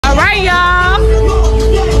right,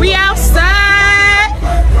 y'all. We outside.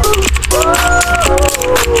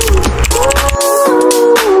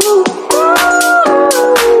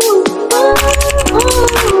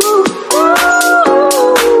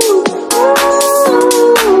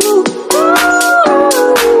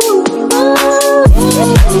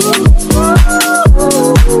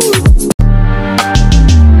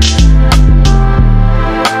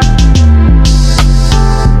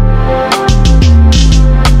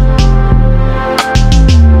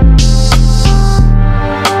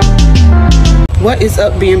 What is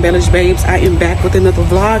up, being embellished babes? I am back with another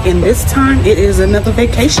vlog, and this time it is another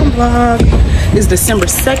vacation vlog. It's December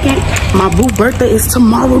 2nd. My boo birthday is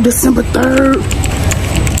tomorrow, December 3rd,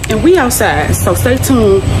 and we outside, so stay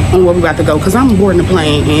tuned on where we about to go, because I'm boarding the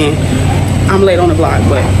plane and I'm late on the vlog,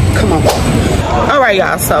 but come on. All right,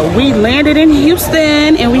 y'all, so we landed in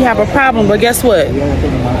Houston and we have a problem, but guess what?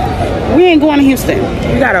 We ain't going to Houston.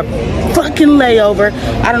 We got a fucking layover.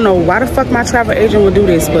 I don't know why the fuck my travel agent would do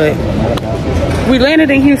this, but we landed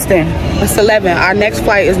in Houston. It's 11. Our next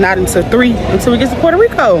flight is not until 3 until we get to Puerto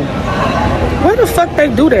Rico. Where the fuck they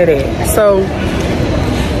do that at? So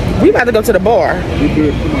we about to go to the bar.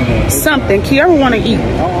 Something. Kierra want to eat.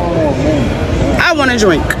 I want to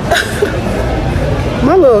drink.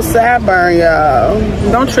 My little sideburn, y'all.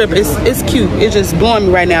 Don't trip. It's cute. It's just blowing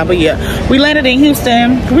me right now. But yeah, we landed in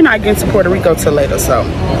Houston. We're not getting to Puerto Rico till later. So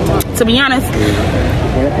to be honest,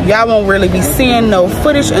 y'all won't really be seeing no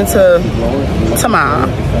footage until tomorrow,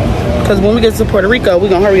 because when we get to Puerto Rico, we're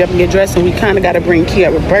gonna hurry up and get dressed, and we kind of got to bring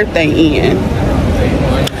Kierra's birthday in.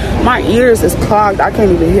 My ears is clogged. I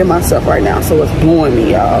can't even hear myself right now, so it's blowing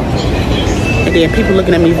me, y'all. And then people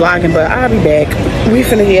looking at me vlogging, but I'll be back. We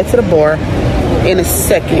finna head to the bar in a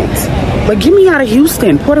second, but get me out of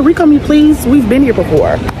Houston. Puerto Rico me, please. We've been here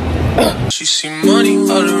before. She see money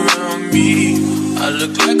all around me. I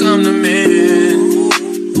look like I'm the man.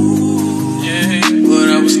 But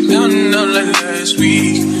I was down and out like last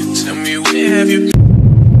week. Tell me, where have you been?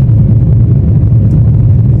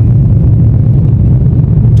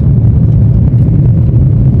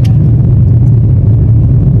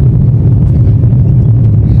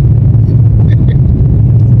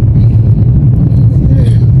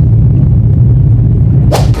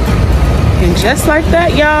 And just like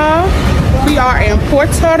that, y'all, we are in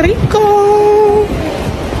Puerto Rico.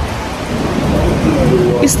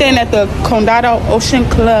 We're staying at the Condado Ocean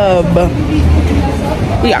Club.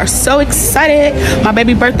 We are so excited. My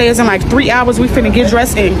baby birthday is in like 3 hours. We finna get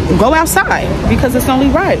dressed and go outside because it's only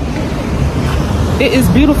right. It is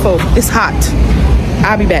beautiful. It's hot.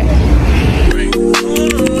 I'll be back.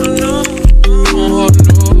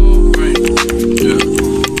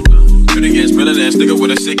 Nigga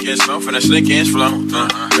with a sick ass mouth and a slick ass flow.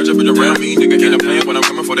 Catch up around me, nigga ain't a plan when I'm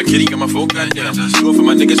coming for the kitty, got my folk goddamn. Do it for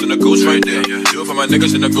my niggas and the ghost right there. Do it for my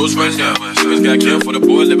niggas and the ghost right now. Niggas got killed for the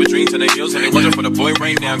boy, living dreams and they kills and they running for the boy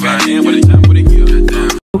right now. Goddamn, what the time would it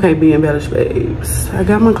kill? Okay, be embellished babes. I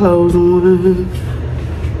got my clothes on.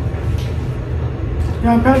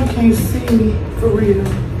 Y'all probably can't see me for real.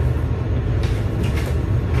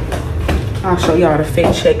 I'll show y'all the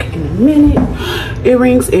fit check in a minute.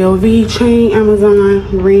 Earrings, LV, chain,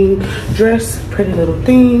 Amazon, ring, dress, Pretty Little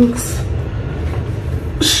Things,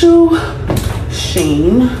 shoe,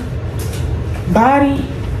 Sheen, body,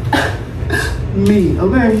 me,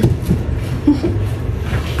 okay?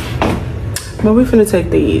 But we finna take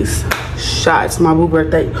these shots. My boo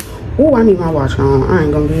birthday. Oh, I need my watch on. I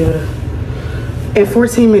ain't gonna be able to. In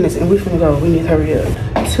 14 minutes, and we finna go. We need to hurry up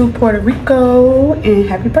to Puerto Rico. And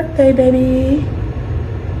happy birthday, baby.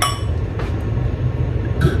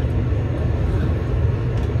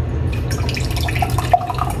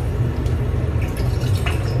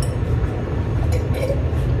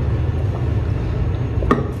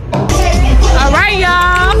 All right,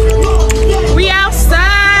 y'all. We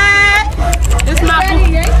outside. It's my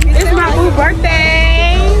boo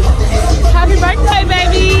birthday. Happy birthday,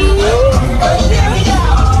 baby.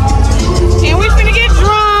 And we finna get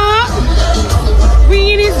drunk. We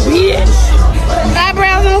in this bitch.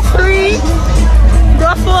 Eyebrows on free.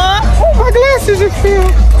 Ruffle up. Oh, my glasses are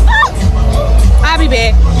filled. I'll be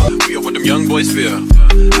back. We are what them young boys feel.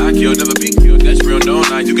 I kill, never be killed. That's real, no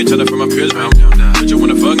lie. You can tell it from my peers round. But you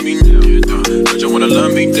wanna fuck me down. But you wanna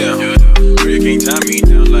love me down. Girl, you can't tie me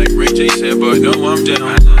down like Ray J said, but no, I'm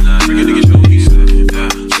down. Bring a nigga, show me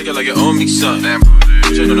something. Shake it like you owe me something.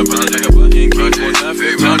 Just on the button like a button. Keep on time for time.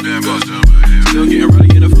 Still getting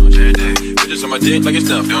ready in the front. Bitches on my dick like it's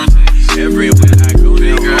nothing. Everywhere I go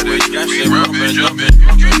now, always got shit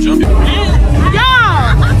jumping.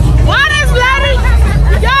 Y'all, why this lady?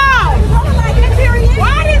 Y'all,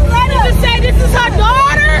 why this lady just say this is her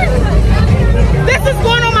daughter?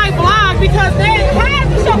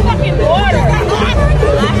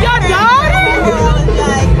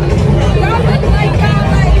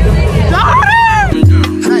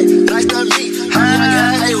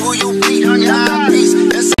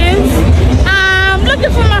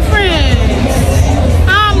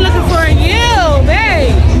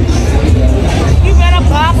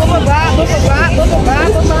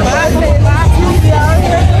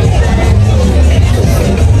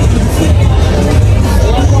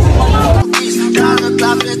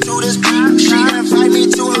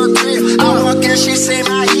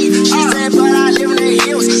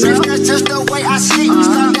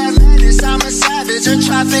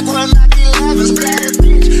 What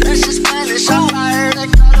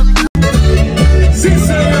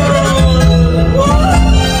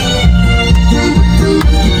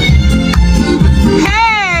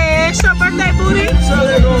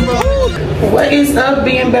is up,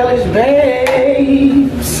 Be Embellished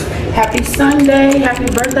babes? Happy Sunday, happy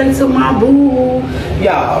birthday to my boo.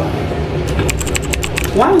 Y'all,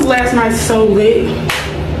 why was last night so lit?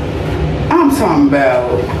 I'm talking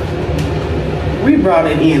about, we brought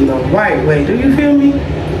it in the right way, do you feel me?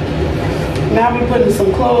 Now we putting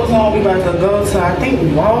some clothes on, we about to go to, I think,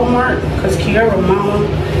 Walmart, because Kierra mama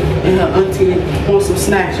and her auntie want some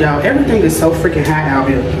snacks, y'all. Everything is so freaking hot out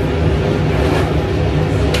here.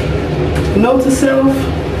 Note to self,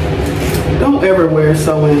 don't ever wear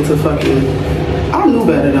sewing to fucking, I knew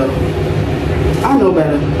better though. I knew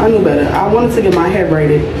better. I wanted to get my hair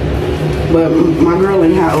braided, but my girl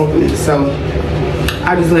ain't how open it, so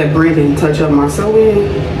I just let Brandon touch up my sewing.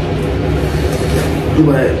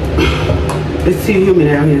 But it's too humid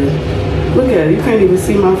out here. Look at it, you can't even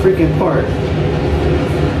see my freaking part.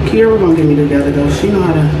 Kierra gonna get me together though. She know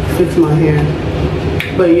how to fix my hair.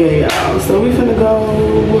 But yeah, y'all, so we finna go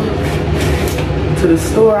to the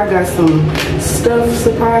store. I got some stuffed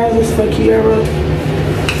surprises for Kierra.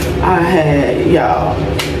 I had, y'all,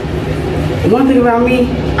 one thing about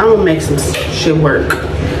me, I'm gonna make some shit work.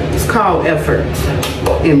 It's called effort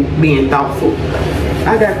and being thoughtful.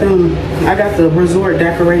 I got the resort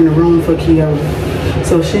decorating the room for Kierra,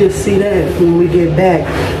 so she'll see that when we get back.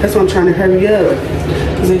 That's why I'm trying to hurry up,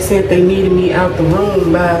 because they said they needed me out the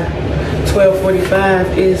room by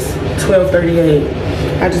 12:45. It's 12:38.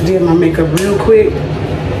 I just did my makeup real quick.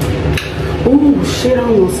 Ooh, shit, I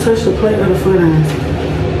almost touched the plate of the front eyes.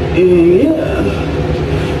 And yeah,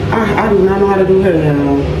 I do not know how to do hair,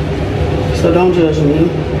 y'all. So don't judge me.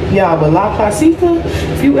 Y'all, but La Placita,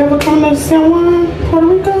 if you ever come to San Juan, Puerto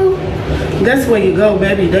Rico, that's where you go,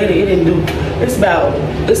 baby. It's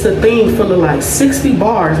a thing full of like 60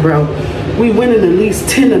 bars, bro. We went in at least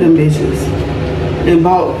 10 of them bitches. And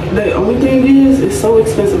bought, the only thing is, it's so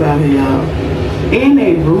expensive out here, y'all. And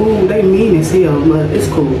they rude, they mean as hell, but it's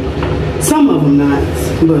cool. Some of them not,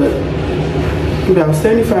 but about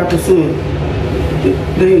 75%,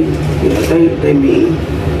 they mean.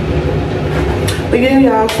 But yeah,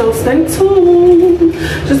 y'all, so stay tuned.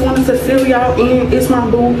 Just wanted to fill y'all in. It's my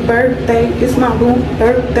boo birthday. It's my boo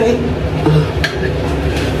birthday.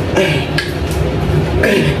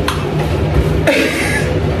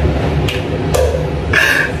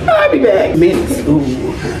 I'll be back. Minutes.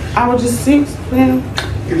 Ooh. I was just 6, man.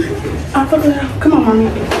 I forgot. Come on, mommy.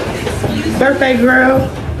 Birthday girl.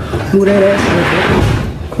 Move that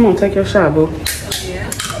ass. Come on, take your shot, boo.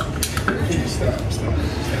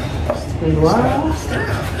 Wow.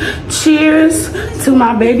 Cheers to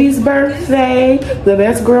my baby's birthday. The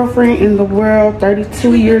best girlfriend in the world.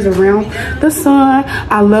 32 years around the sun.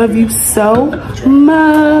 I love you so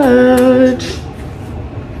much.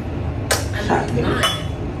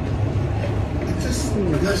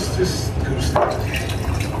 Let's just go start.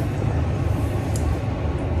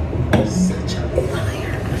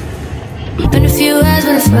 Been a few hours,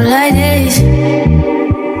 but it felt like days.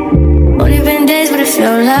 Only been days, but it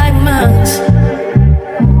felt like months.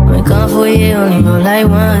 Been gone for a year, only know like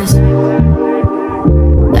once.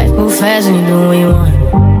 Life move fast when you do what you want.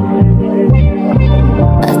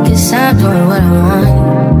 I guess I'm doing what I want.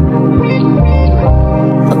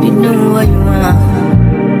 Hope you doing what you want.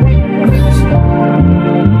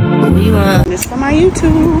 This for my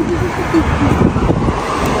YouTube.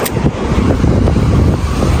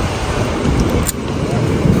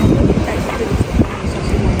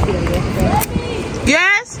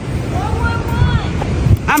 Yes?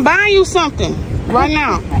 I'm buying you something right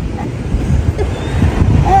now.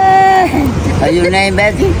 Are your name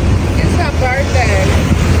Betty? It's her birthday.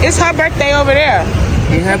 It's her birthday over there.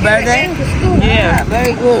 It's her birthday? Yeah.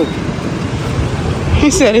 Very good. He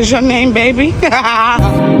said, "Is your name, baby?"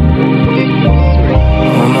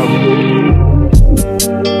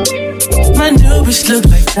 My new bitch look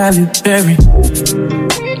like Halle Berry,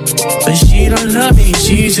 but she don't love me,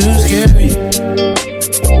 she too scary.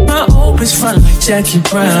 My old bitch front like Jackie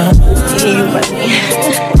Brown.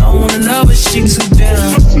 I wanna know if she too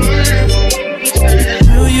down.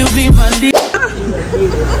 Will you be my lead?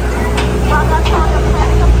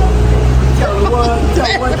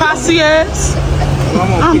 Concierge.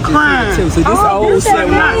 I'm crying. So this old set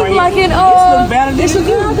right Like in this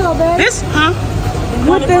Chicago, baby. This, huh?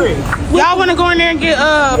 Y'all want to go in there and get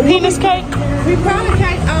penis cake? We probably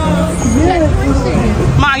can't.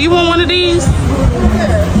 Ma, you want one of these?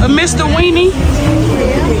 A Mr. Weenie?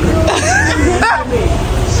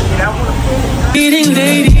 Leading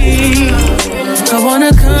lady.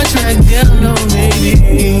 contract, get along,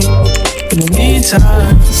 baby. In the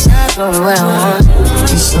meantime, Stop going where I want.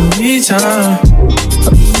 get some me time.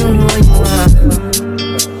 Hope you doing what you want.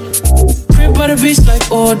 Crib by the beach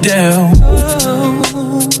like Odell.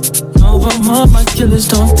 Over my killers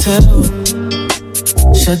don't tell.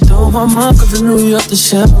 Shadow my mark of the New York the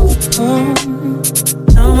shell.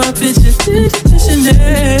 Now my bitches did the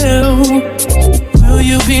Chanel. Will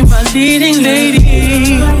you be my leading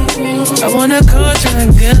lady? I wanna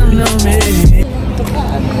contract, get along, baby.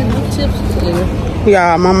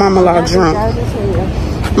 Y'all, my mama lot drunk.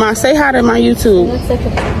 Ma, say hi to my YouTube.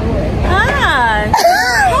 Hi.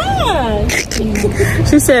 Hi.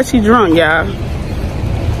 She said she drunk, y'all.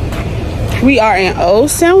 We are in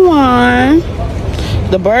Ocean One.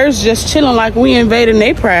 The birds just chilling like we invading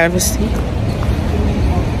their privacy.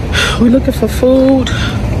 We looking for food.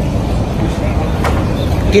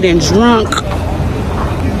 Getting drunk.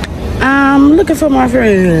 I'm looking for my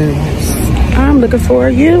friends. I'm looking for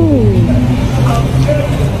you.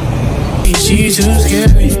 She's too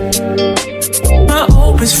scary. My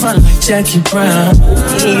hope is fun like Jackie Brown.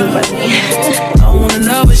 I wanna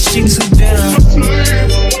know if she's so down.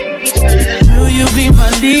 Will you be my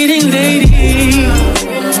leading lady?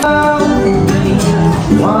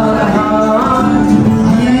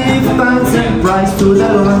 Give thanks and praise to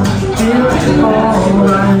the Lord. It's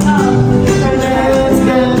alright. Let's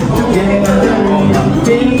get together and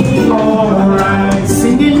be alright.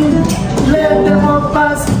 Singing, let them all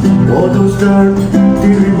pass. All those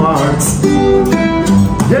dirty remarks.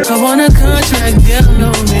 I want a contract, get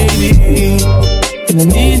along, baby. In the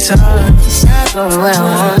meantime, Stop going where I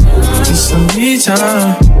want. get some me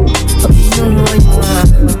time. Hope you doing what you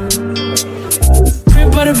want. Crib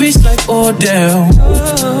by the beach like Odell.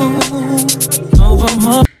 Over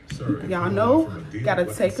my Y'all know, gotta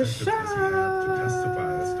take a shot.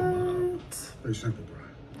 Very simple,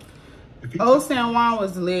 Brian. Old San Juan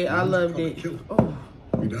was lit. I loved it. Oh,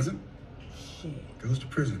 He doesn't, shit. goes to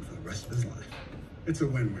prison for the rest of his life. It's a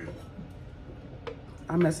win-win.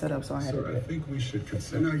 I messed that up, so I had to do So I it. think we should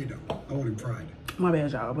consider. No, you don't. I want him fried. My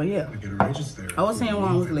bad, y'all. But yeah, I get our agents there. Old San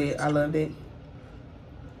Juan was lit. I loved it.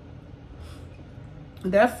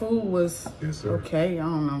 That food was Yes, sir. okay. I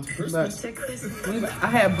don't know, but I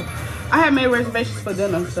had made reservations for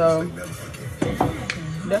dinner, so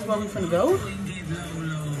that's where we finna go.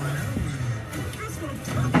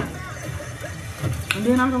 And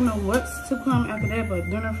then I don't know what's to come after that, but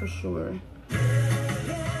dinner for sure.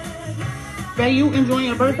 Bae, you enjoying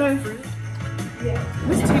your birthday? Yeah.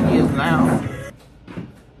 This TV is loud.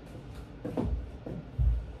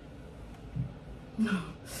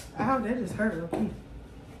 Ow, that just hurt. Okay.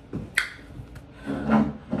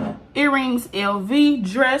 Earrings, LV,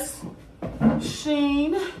 dress,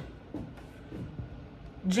 Sheen,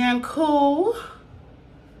 Jancool,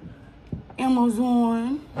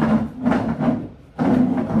 Amazon,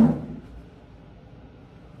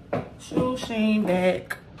 shoe, Sheen,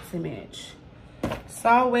 bag, image. It's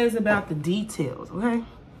always about the details, okay?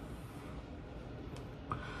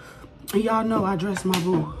 And y'all know I dress my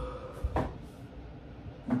boo.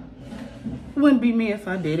 Wouldn't be me if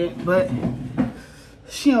I didn't, but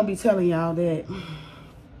she don't be telling y'all that.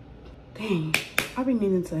 Dang, I be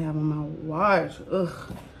needing to have on my watch.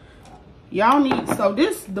 Ugh. Y'all need, so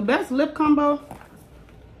this, the best lip combo.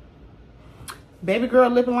 Baby girl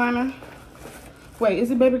lip liner. Wait,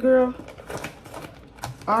 is it baby girl?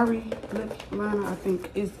 Ari lip liner, I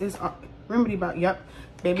think. Is Remedy by, yep.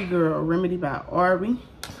 Baby girl, Remedy by Ari.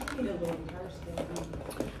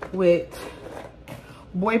 With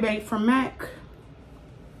Boy Bait from MAC.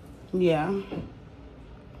 Yeah.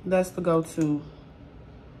 That's the go-to.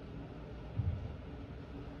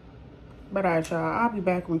 But alright, y'all. I'll be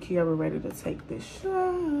back when Kierra ready to take this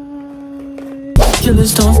shot.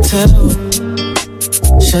 killers don't tell.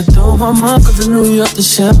 Shadow my mark of the New York the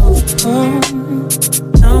shell.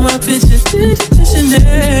 Now my bitches did the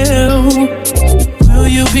Chanel. Will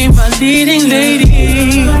you be my leading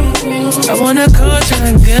lady? I wanna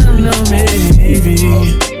contract, get along, baby.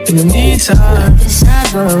 In the meantime,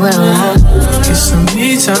 Decide what I want. get some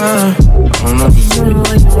me time. You doing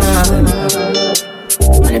what you want.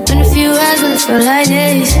 Only been a few hours, but it feel like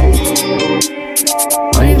days.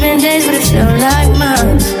 Only been days, but it feel like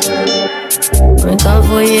months. Been gone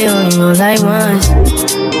for a year, only know like once.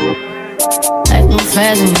 Life move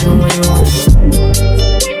fast and you do what you want.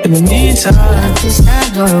 In the meantime,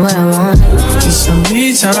 Decide doing what I want. get some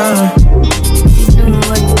me time. You doing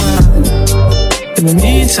what you want. In the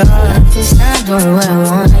meantime, Decide doing what I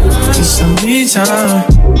want. get some me time.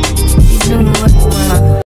 You doing what you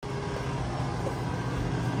want.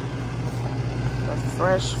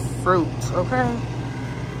 Fresh fruit, okay?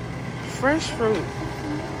 fresh fruit.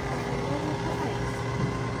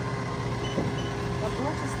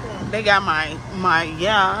 They got my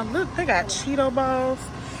yeah. Look, they got Cheeto balls.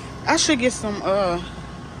 I should get some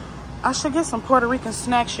Puerto Rican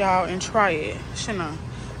snacks, y'all, and try it. Shouldn't I?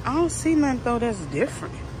 I don't see nothing though that's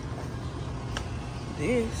different.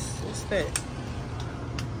 What's that?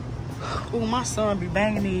 Ooh, my son be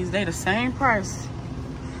banging these. They the same price.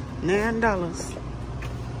 $9.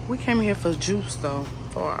 We came here for juice though,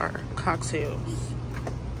 for our cocktails.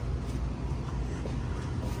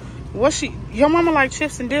 Your mama like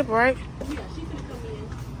chips and dip, right? Yeah, she finna come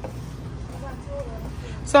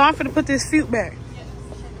in. So I'm finna put this fruit back.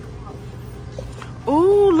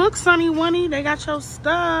 Ooh, look, Sonny Wunny, they got your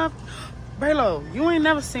stuff. Braylo, you ain't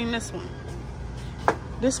never seen this one.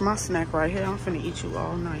 This is my snack right here. I'm finna eat you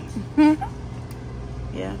all night.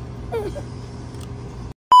 Yeah.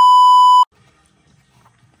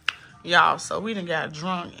 Y'all, so we done got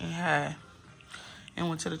drunk and high and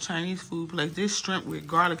went to the Chinese food place. This shrimp with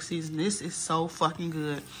garlic seasoning, this is so fucking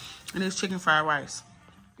good. And this chicken fried rice.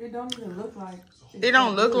 It don't even look like it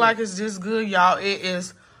don't look like it's just good, y'all. It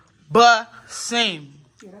is bussin'.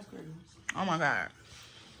 Yeah, that's crazy. Oh my God.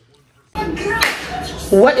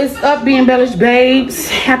 What is up, Be Embellished babes?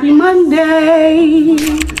 Happy Monday.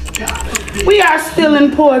 We are still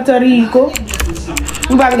in Puerto Rico.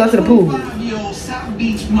 We about to go to the pool.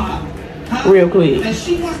 Real quick.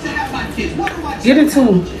 Get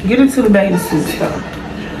into the bathing suit stuff.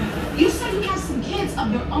 You said you have some kids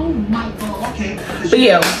of your own, Michael. Okay. But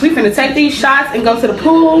yeah, we finna take these shots and go to the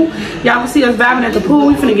pool. Y'all can see us vibing at the pool.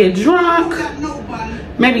 We finna get drunk.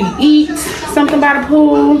 Maybe eat something by the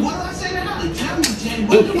pool.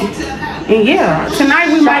 And yeah,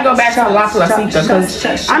 tonight we might go back to La Placita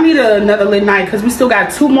because I need another lit night because we still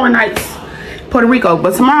got 2 more nights in Puerto Rico.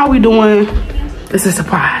 But tomorrow we doing, it's a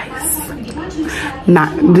surprise.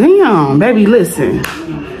 Not, damn, baby, listen.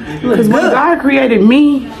 Because when God created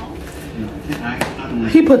me,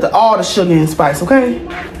 he put all the sugar and spice, okay?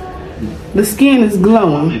 The skin is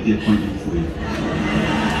glowing.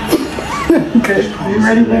 Okay, you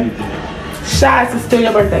ready, baby? Shots, it's still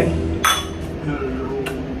your birthday.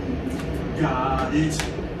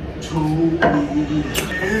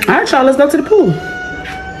 Alright, y'all, let's go to the pool.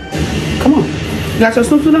 Come on. You got your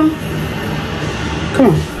swimsuit on? Come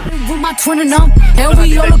on. With my twin and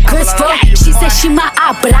we all look good as fuck. She said she my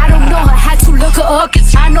eye, but I don't know her. Had to look her up.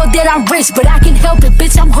 I know that I'm rich, but I can help it,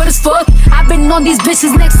 bitch. I'm good as fuck. I've been on these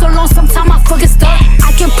bitches next so long, sometimes I fucking stuck.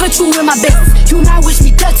 I can put you in my business. You might wish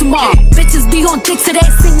me dead tomorrow. Bitches be on dick today,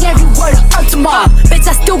 sing every word up tomorrow. Bitch,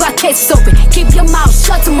 I still got cases open. Keep your mouth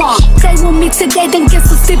shut tomorrow. Play with me today, then get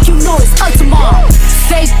some sleep. You know it's up tomorrow.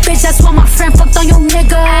 Fake bitch, that's why my friend fucked on your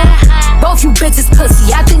nigga. Both you bitches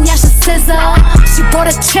pussy. I think y'all should scissor. She bought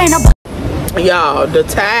a chain up. Y'all, the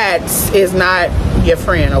tats is not your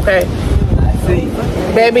friend, okay?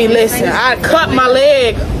 Baby, listen, I cut my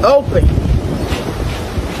leg open.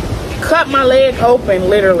 Cut my leg open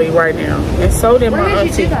literally right now. And so did my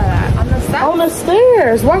auntie. On the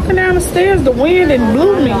stairs. Walking down the stairs, the wind and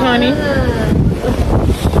blew me, honey.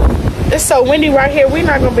 It's so windy right here, we're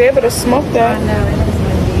not gonna be able to smoke that.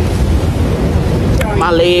 My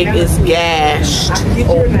leg is gashed. So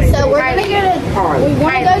we're gonna go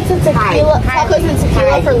to tequila, tacos and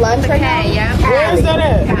tequila for lunch right now. Where is that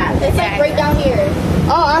at? It's like right down here.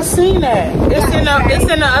 Oh, I seen that. It's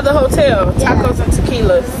in the other hotel. Tacos and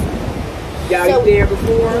tequilas. Y'all there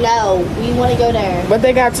before? No, we want to go there. But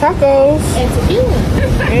they got tacos and tequila.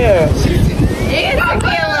 Yeah.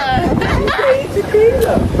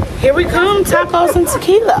 Tequila. Here we come, tacos and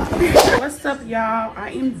tequila. What's up, y'all? I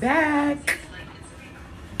am back.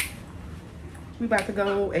 We about to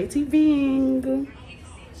go ATVing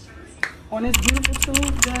on this beautiful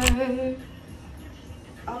Tuesday.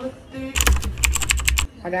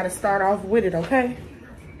 I gotta start off with it, okay?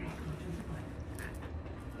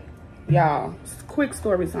 Y'all, quick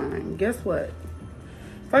story time. Guess what?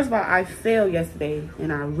 First of all, I fell yesterday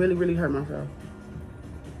and I really hurt myself.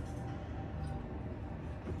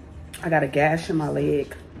 I got a gash in my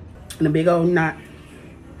leg and a big old knot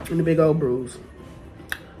and a big old bruise.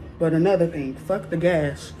 But another thing, fuck the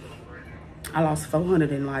gash. I lost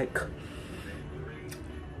 400 and like,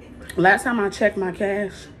 last time I checked my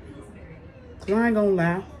cash, cause I ain't gonna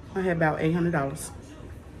lie, I had about $800.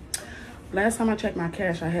 Last time I checked my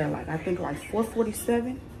cash, I had like, I think like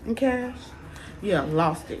 447 in cash. Yeah,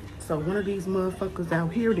 lost it. So one of these motherfuckers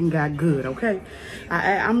out here done got good, okay?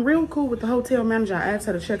 I'm real cool with the hotel manager. I asked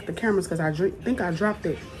her to check the cameras because I think I dropped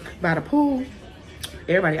it by the pool.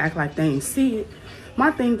 Everybody act like they ain't see it. My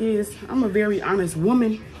thing is, I'm a very honest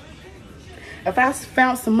woman. If I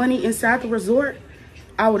found some money inside the resort,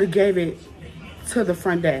 I would have gave it to the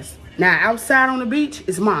front desk. Now, outside on the beach,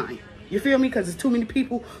 it's mine. You feel me? Because there's too many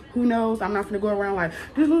people. Who knows? I'm not going to go around like,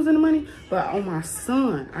 just losing the money. But on my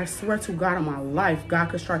son, I swear to God on my life, God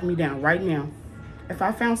could strike me down right now. If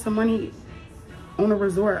I found some money on a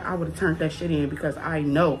resort, I would have turned that shit in because I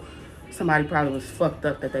know somebody probably was fucked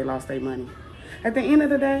up that they lost their money. At the end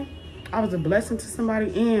of the day, I was a blessing to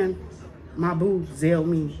somebody and my boo zelled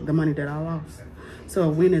me the money that I lost. So a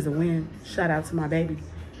win is a win. Shout out to my baby.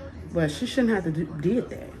 But she shouldn't have to did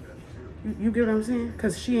that. You get what I'm saying?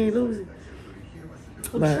 Because she ain't losing.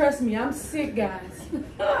 Well, but trust me, I'm sick, guys.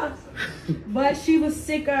 But she was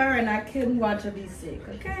sicker and I couldn't watch her be sick,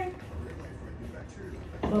 okay?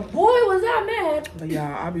 But boy, was I mad. But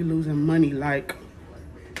y'all, I be losing money like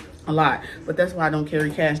a lot. But that's why I don't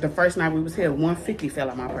carry cash. The first night we was here, $150 fell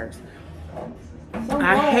out my purse.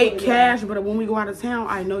 I hate cash, but when we go out of town,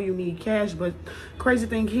 I know you need cash. But crazy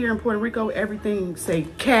thing here in Puerto Rico, everything say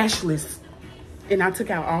cashless. And I took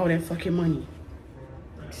out all that fucking money.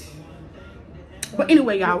 But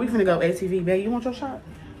anyway, y'all, we finna go ATV, babe. You want your shot?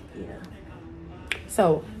 Yeah.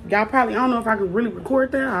 So, y'all probably, I don't know if I can really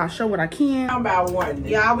record that. I'll show what I can. How about one?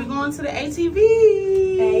 Y'all, we going to the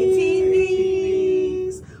ATVs.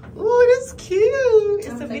 ATVs. Ooh, that's cute.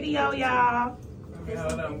 It's a video, y'all.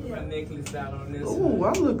 Hold on, put my necklace out on this. Ooh,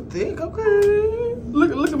 I look thick, okay.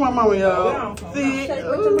 Look at my mama, y'all. Thick. Shake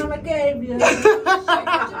what your mama gave you.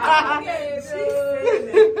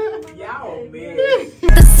 Y'all, man.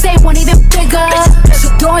 The same one even bigger. She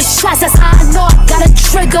throwing shots, that's how I know I got a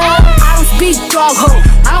trigger. I don't speak dog ho.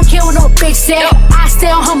 I don't care what no bitch say. I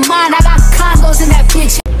stay on her mind. I got condos in that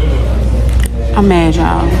bitch. I'm mad,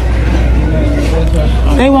 y'all.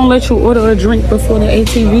 They won't let you order a drink before the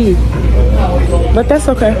ATV. But that's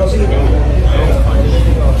okay.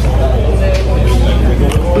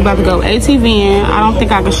 We're about to go ATVing. I don't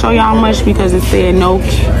think I can show y'all much because it said no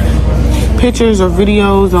pictures or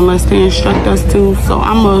videos unless they instruct us to. So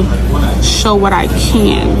I'm gonna show what I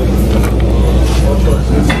can.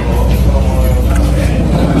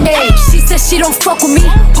 Hey, she said she don't fuck with me.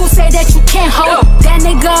 Who say that you can't hold? That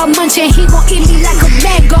nigga munching, he gon' eat me like a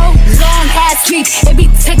mango. Long ass tweet, it be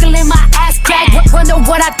tickling my ass crack. Wonder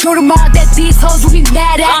what I do tomorrow that these hoes will be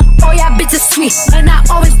mad at. Oh yeah, bitches sweet, and I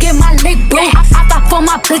always get my lick boo. I thought for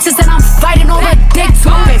my bitches and I'm fighting over dick too.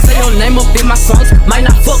 Can't say your name up in my songs, might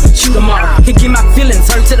not fuck with you tomorrow. Can get my feelings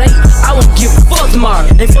hurt today, I won't give a fuck tomorrow.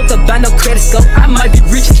 Ain't fucked up by no credit score, I might be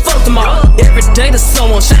rich as fuck tomorrow. Every day the sun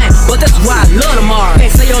won't shine, but that's why I love tomorrow.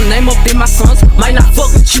 Can't say your name up in my songs, might not fuck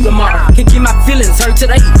with you tomorrow. Can get my feelings hurt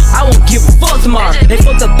today, I won't give a fuck tomorrow. Ain't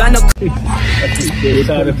fucked up by no.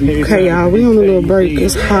 Okay, y'all, we on a little break.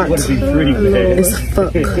 It's hot as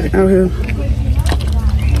fuck out here.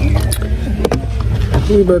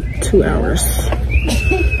 We about 2 hours,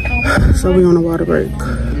 so we on a water break.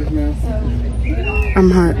 I'm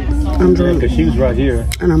hot, I'm drunk, she was right here,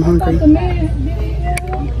 and I'm hungry.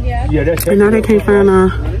 Yeah, that's. And now they can't find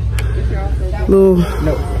a little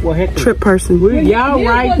trip person. Y'all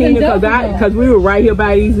right here because we were right here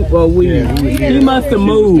by these. Well, he must have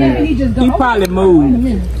moved. He probably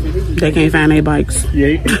moved. They can't find their bikes.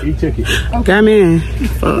 Yeah, he took it. Got me.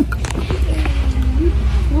 Fuck.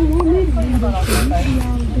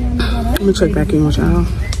 Let me check back in with y'all.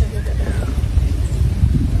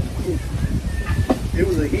 It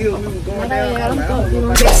was a hill we was going down.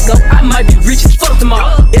 I might be rich as fuck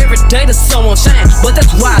tomorrow. Every day the sun won't shine, but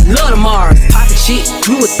that's why I love tomorrow. Poppin' shit,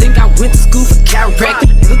 you would think I went to school for chiropractic.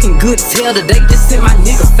 Looking good as hell today, just sent my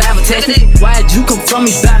nigga 5 attachment. Why'd you come from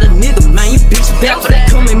me about a nigga, man? You bitch back for that.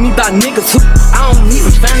 Come at me about niggas who I don't even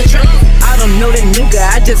find a track. I don't know that nigga,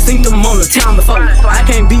 I just seen them on the town before. I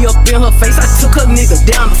can't be up in her face, I took her nigga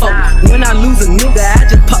down before. When I lose a nigga, I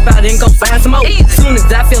just pop out and go find some more. Soon as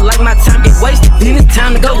I feel like my time get wasted, then it's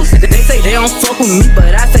time to go. They say they don't fuck with me,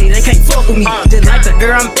 but I say they can't fuck with me. Just like the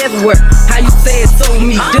air, I'm everywhere. How you say it's so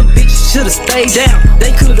me? Them bitches should've stayed down.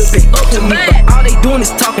 They could've been up with me, but all they doing is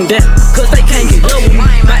talking down, cause they can't get up with me.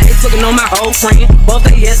 My ex fucking on my old friend, both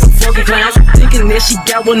they ass some fucking clowns. Thinking that she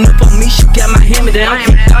got one up on me, she got my hand-me-down.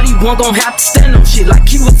 Thought he wasn't gon' have to stand on shit like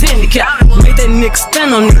he was handicapped. Made that nigga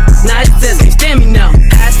stand on it, now his ass can't stand me now.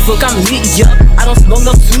 High as fuck, I'm lit up, I don't smoke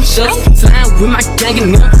no two shots. Flying with my gang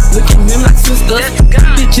and them, look at them like sisters.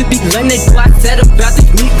 Bitches be lame, they go outside about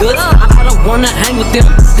these niggas. I don't wanna hang with them,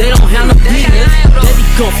 they don't have no business. They be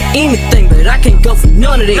going for anything, but I can't go for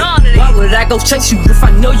none of that. Why would I go chase you if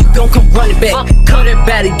I know you gon' come running back? Cut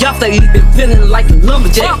everybody off, they lately been feeling like a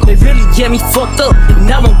lumberjack. They really get me fucked up, and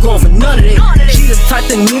now I'm going for none of that. She the type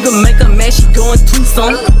of nigga make her mad, she going too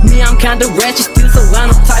soon. Me, I'm kinda ratchet still, so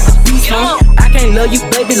I'm the type of beast on. I can't love you,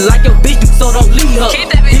 baby, like your bitch, so don't leave her.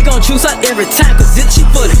 He gon' choose her every time, cause it's cheap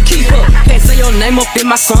for the keep her. Can't say your name up in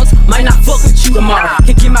my songs, might not fuck with you tomorrow.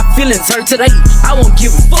 Can't get my feelings hurt today, I won't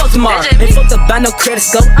give a fuck tomorrow. Ain't fucked up by no credit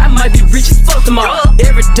score, I might be rich as fuck tomorrow.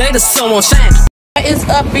 Every day the sun won't shine. It's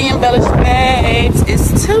up being embellished, babes.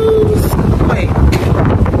 It's Tuesday.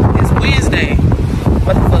 It's Wednesday.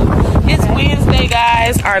 What the fuck? It's Wednesday,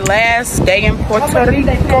 guys. Our last day in Puerto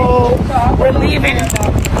Rico. We're leaving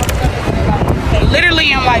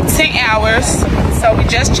literally in like 10 hours. So we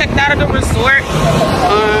just checked out of the resort.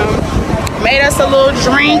 Made us a little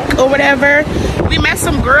drink or whatever. We met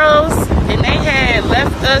some girls and they had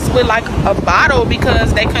left us with like a bottle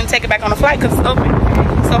because they couldn't take it back on the flight because it's open.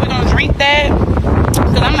 So we're gonna drink that.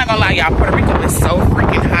 Cause I'm not gonna lie, y'all, Puerto Rico is so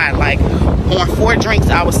freaking hot. Like on 4 drinks,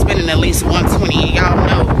 I was spending at least $120. Y'all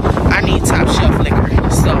know I need top shelf liquor,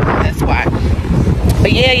 so that's why.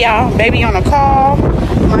 But yeah, y'all, baby on a call.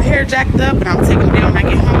 My hair jacked up, and I'm taking it down when I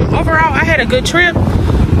get home. Overall, I had a good trip.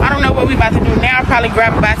 I don't know what we about to do now. Probably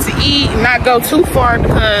grab a bite to eat, not go too far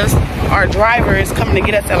because our driver is coming to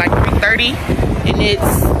get us at like 3:30, and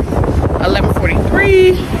it's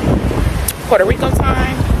 11:43 Puerto Rico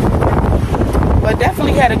time. But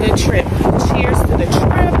definitely had a good trip. Cheers to the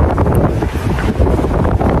trip.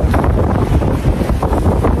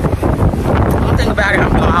 One thing about it,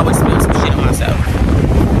 I'm gonna always spill some shit on myself.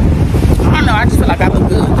 I don't know, I just feel like I look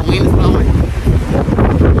good. The wind is blowing.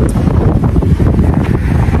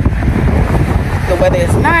 The weather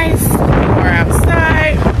is nice. We're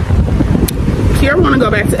outside. Kierra wanna go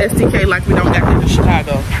back to STK like we don't got to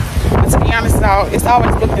Chicago. But to be honest, it's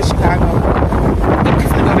always booked in Chicago. I'm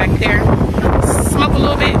just gonna go back there. Smoke a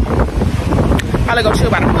little bit, probably go chill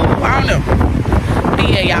by the pool. I don't know. But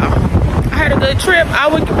yeah, y'all, I had a good trip. I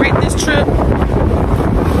would rate this trip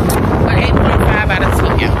an 8.5 out of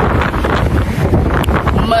 10.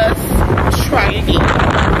 Must try again.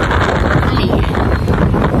 Me,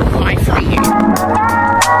 my friend.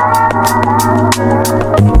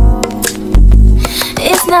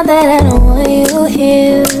 It's not that I don't want you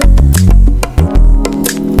here.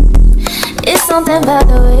 It's something about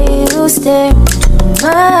the way you stare. I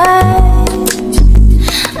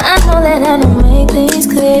know that I don't make things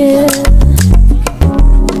clear.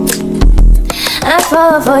 I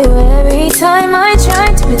fall for you every time I try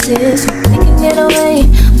to resist. We can get away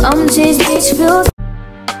from these beach views